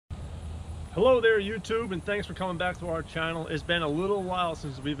Hello there YouTube, and thanks for coming back to our channel. It's been a little while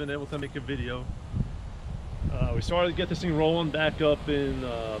since we've been able to make a video. We started to get this thing rolling back up in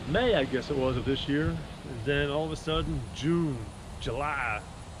May, I guess it was, of this year. And then all of a sudden, June, July,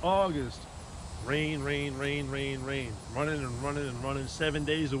 August, rain. Running 7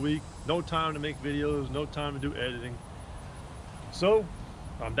 days a week. No time to make videos, no time to do editing. So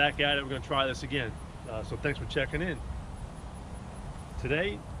I'm back at it. We're gonna try this again. So thanks for checking in.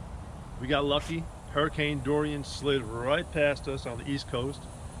 Today, we got lucky. Hurricane Dorian slid right past us on the East Coast.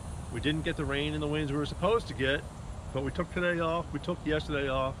 We didn't get the rain and the winds we were supposed to get, but we took today off. We took yesterday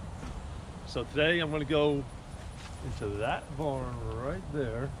off. So today I'm going to go into that barn right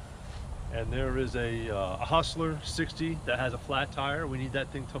there. And there is a Hustler 60 that has a flat tire. We need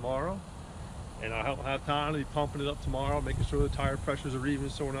that thing tomorrow. And I don't have time to be pumping it up tomorrow, making sure the tire pressures are even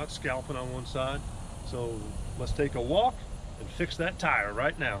so we're not scalping on one side. So let's take a walk and fix that tire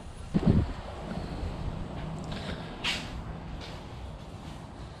right now.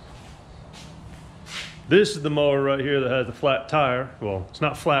 This is the mower right here that has the flat tire. Well, it's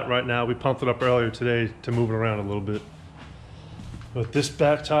not flat right now. We pumped it up earlier today to move it around a little bit. But this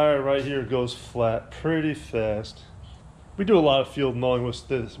back tire right here goes flat pretty fast. We do a lot of field mowing with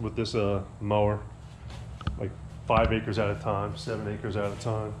this mower, like 5 acres at a time, 7 acres at a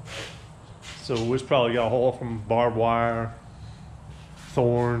time. So we've probably got a hole from barbed wire,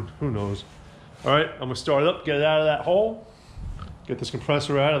 thorn, who knows. All right, I'm gonna start it up, get it out of that hole, get this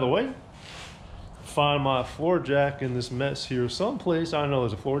compressor out of the way, find my floor jack in this mess here someplace. I know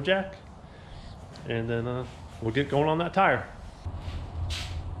there's a floor jack, and then we'll get going on that tire.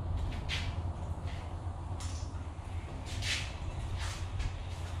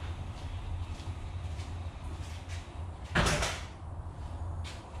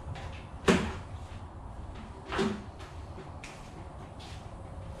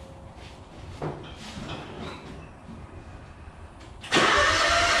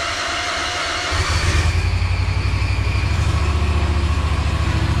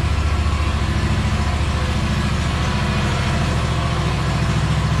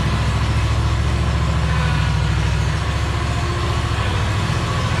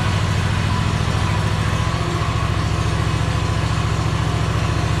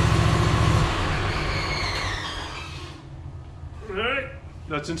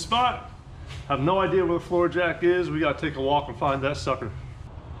 That's in spot. Have no idea where the floor jack is. We gotta take a walk and find that sucker.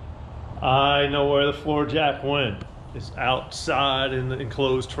 I know where the floor jack went. It's outside in the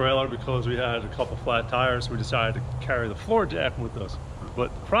enclosed trailer because we had a couple flat tires. So we decided to carry the floor jack with us.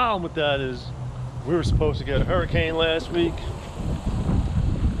 But the problem with that is we were supposed to get a hurricane last week.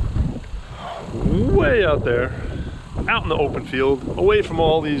 Way out there, out in the open field, away from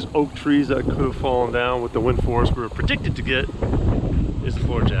all these oak trees that could have fallen down with the wind force we were predicted to get. Is the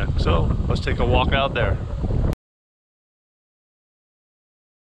floor jack. So let's take a walk out there.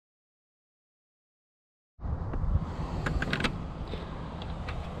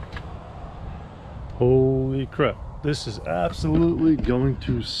 Holy crap, this is absolutely going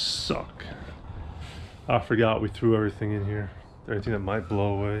to suck. I forgot we threw everything in here, everything that might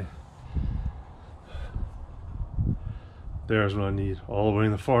blow away. There's what I need, all the way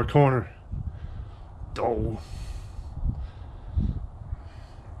in the far corner. Oh.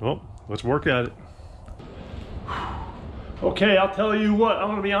 Well, let's work at it. Okay, I'll tell you what, I'm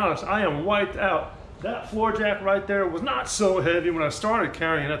gonna be honest, I am wiped out. That floor jack right there was not so heavy when I started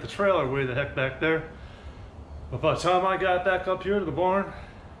carrying it at the trailer way the heck back there. But by the time I got back up here to the barn,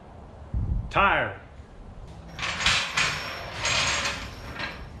 tired.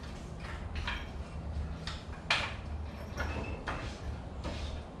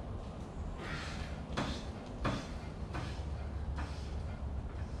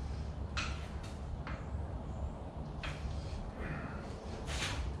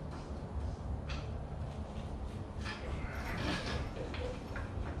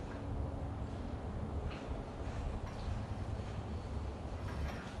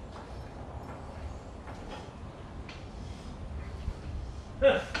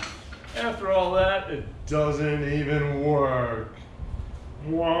 After all that, it doesn't even work.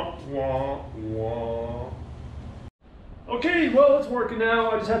 Wah, wah, wah. Okay, well, it's working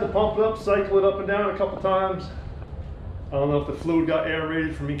now. I just had to pump it up, cycle it up and down a couple times. I don't know if the fluid got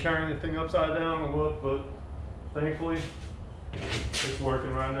aerated from me carrying the thing upside down or what, but thankfully, it's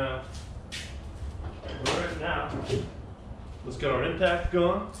working right now. All right, now, let's get our impact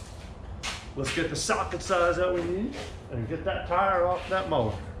gun. Let's get the socket size that we need and get that tire off that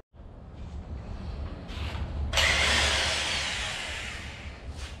mower.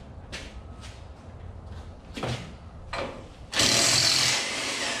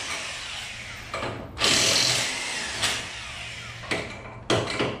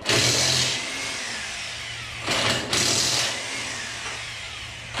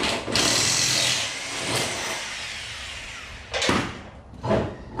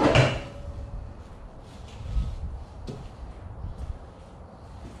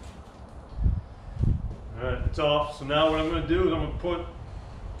 It's off. So now what I'm going to do is I'm going to put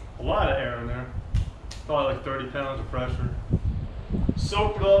a lot of air in there, probably like 30 pounds of pressure.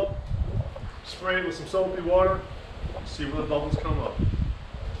 Soak it up, spray it with some soapy water, see where the bubbles come up.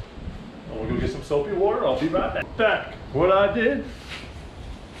 I'm going to go get some soapy water. I'll be right back. What I did,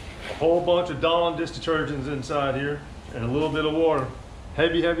 a whole bunch of Dawn dish detergents inside here and a little bit of water.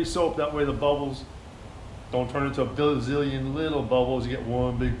 Heavy soap, that way the bubbles don't turn into a bazillion little bubbles. You get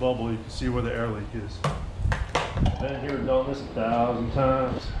one big bubble, you can see where the air leak is. Been here and done this 1,000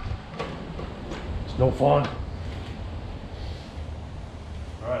 times. It's no fun.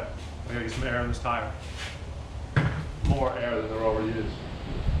 All right, I gotta get some air in this tire. More air than there already is.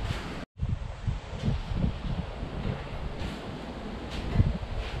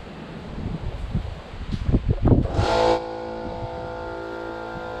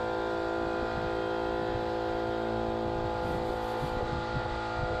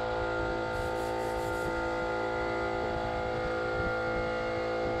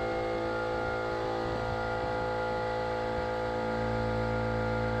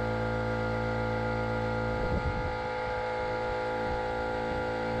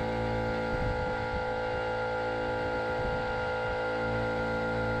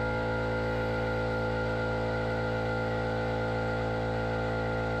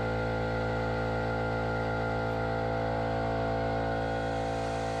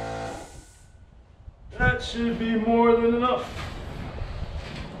 That should be more than enough.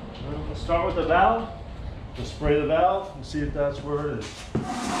 We'll start with the valve. We'll spray the valve and see if that's where it is.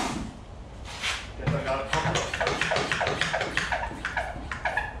 Guess I got it pumped up.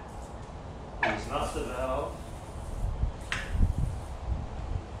 It's not the valve.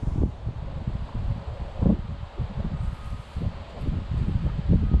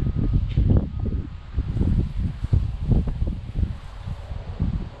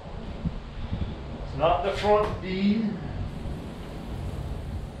 Not the front bead.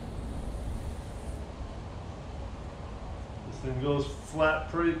 This thing goes flat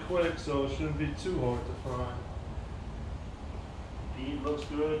pretty quick, so it shouldn't be too hard to find. The bead looks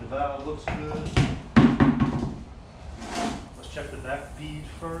good, the valve looks good. Let's check the back bead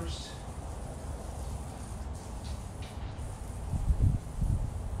first.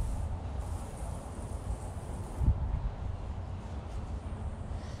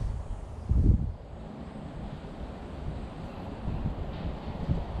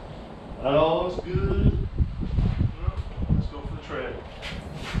 That all looks good. Well, let's go for the tread.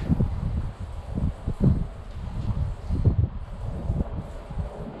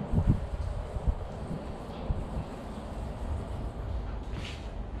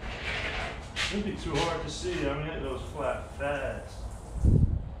 Shouldn't be too hard to see. I mean, it goes flat fast.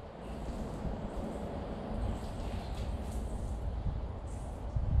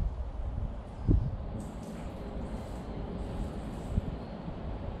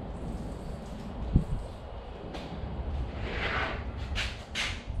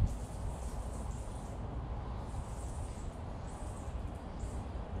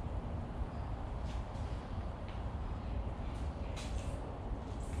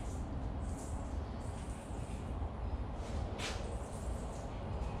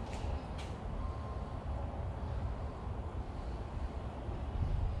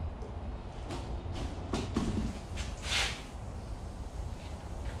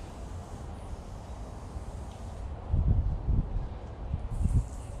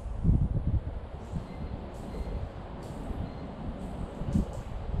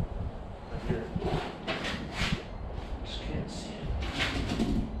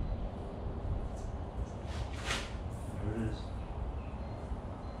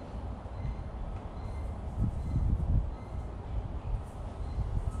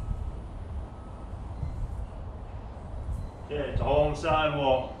 Okay, it's a hole in the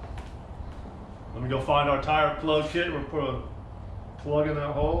sidewall. Let me go find our tire plug kit. We'll put a plug in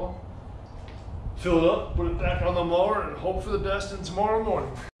that hole, fill it up, put it back on the mower, and hope for the best in tomorrow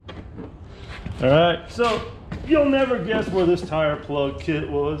morning. All right, so you'll never guess where this tire plug kit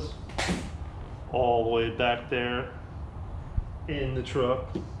was. All the way back there in the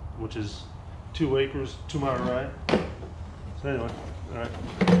truck, which is 2 acres to my right. So anyway, all right.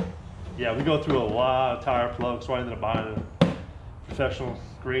 Yeah, we go through a lot of tire plugs, so I ended up buying a professional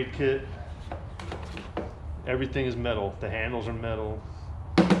grade kit. Everything is metal. The handles are metal.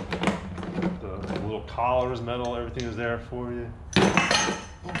 The little collar is metal. Everything is there for you. Oh,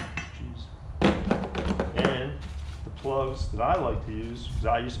 jeez. And the plugs that I like to use, because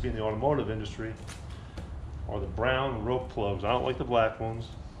I used to be in the automotive industry, are the brown rope plugs. I don't like the black ones.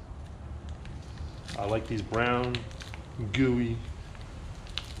 I like these brown, gooey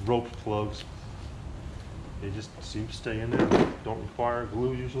rope plugs. They just seem to stay in there. Don't require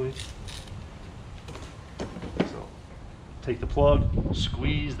glue usually. So take the plug,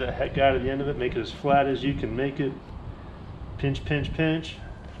 squeeze the heck out of the end of it, make it as flat as you can make it. Pinch, pinch, pinch.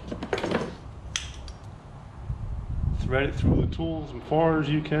 Thread it through the tools as far as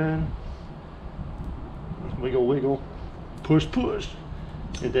you can. Wiggle, wiggle. Push, push.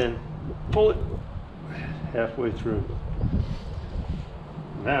 And then pull it halfway through.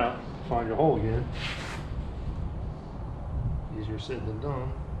 Now, find your hole again. Easier said than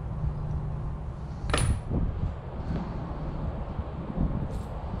done.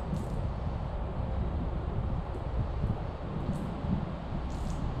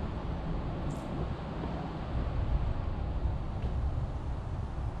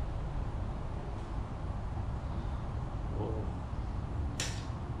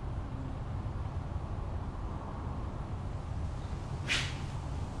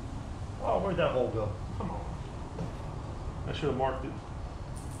 Oh, where'd that hole go? Come on. I should have marked it.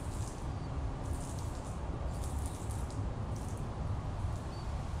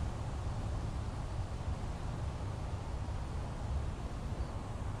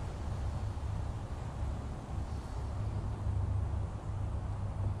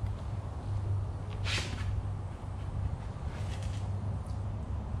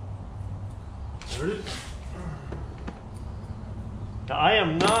 There it is. Now, I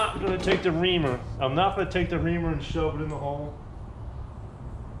am not going to take the reamer. I'm not going to take the reamer and shove it in the hole.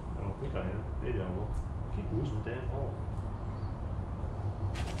 I don't think I am. Maybe I will. I keep losing the damn hole.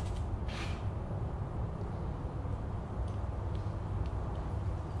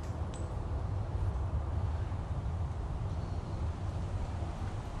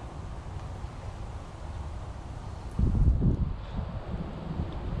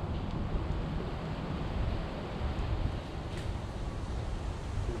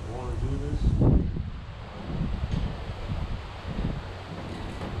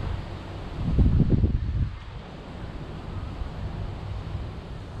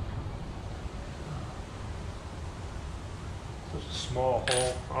 Small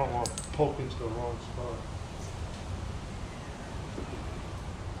hole. I don't want to poke into the wrong spot.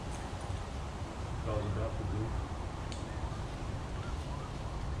 That was about to do.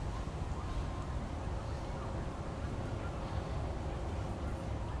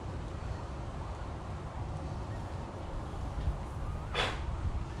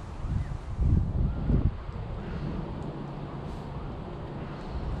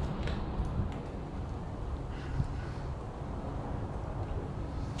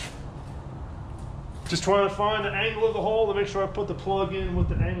 Just trying to find the angle of the hole to make sure I put the plug in with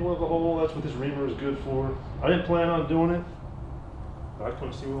the angle of the hole. That's what this reamer is good for. I didn't plan on doing it, but I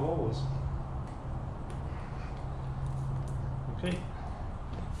couldn't see where the hole is. Okay.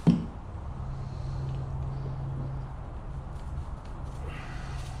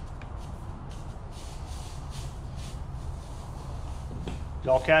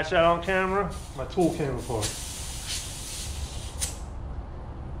 Y'all catch that on camera? My tool came apart.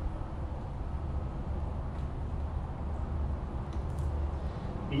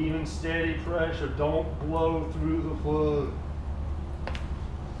 Even steady pressure, don't blow through the plug.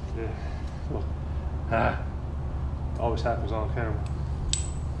 Yeah. Always happens on camera.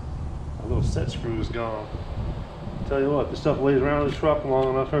 My little set screw is gone. Tell you what, this stuff lays around the truck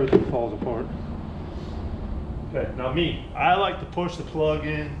long enough, everything falls apart. Okay, now me, I like to push the plug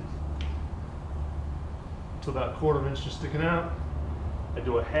in to about 1/4 inch just sticking out. I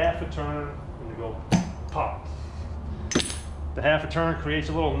do a half a turn and they go pop. The half a turn creates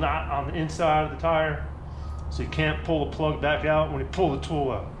a little knot on the inside of the tire, so you can't pull the plug back out when you pull the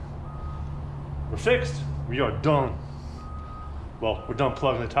tool out. We're fixed. We are done. Well, we're done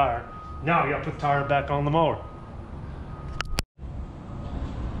plugging the tire. Now we gotta put the tire back on the mower.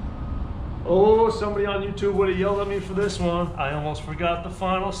 Oh, somebody on YouTube would have yelled at me for this one. I almost forgot the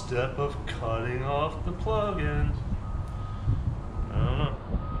final step of cutting off the plug end. I don't know.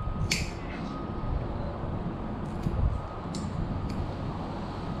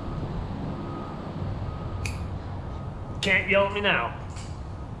 Can't yell at me now.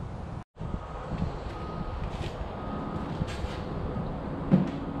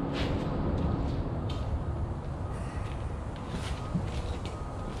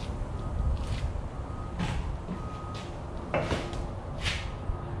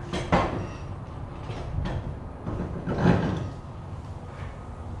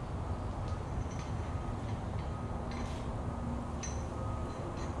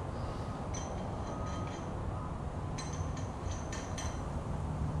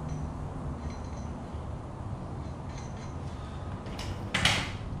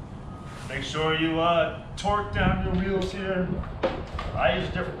 Make sure you torque down your wheels here. I use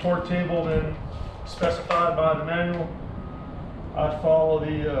a different torque table than specified by the manual. I follow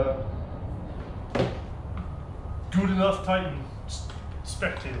the good enough Titan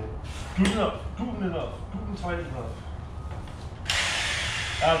spec table. Good enough, good enough, good and tight enough.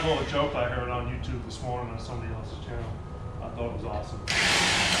 That was a little joke I heard on YouTube this morning on somebody else's channel. I thought it was awesome.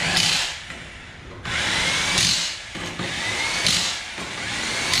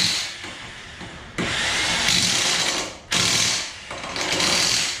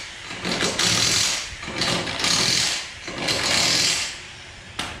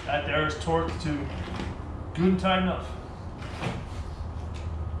 That there is torque to good and tight enough.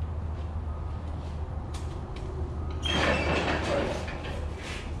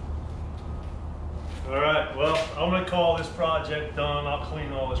 All right, well, I'm gonna call this project done. I'll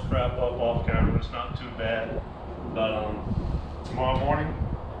clean all this crap up off camera. It's not too bad. But tomorrow morning,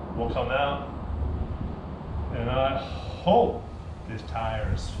 we'll come out and I hope this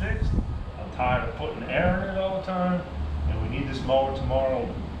tire is fixed. I'm tired of putting air in it all the time, and we need this mower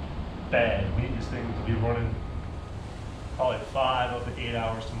tomorrow bad. We need this thing to be running probably 5 of the 8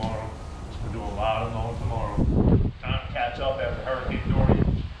 hours tomorrow. We're doing a lot of mowing tomorrow. Time to catch up after Hurricane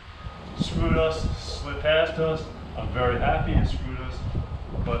Dorian screwed us, slid past us. I'm very happy it screwed us,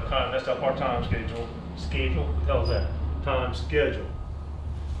 but kind of messed up our time schedule. What the hell is that? Time schedule.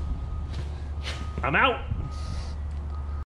 I'm out.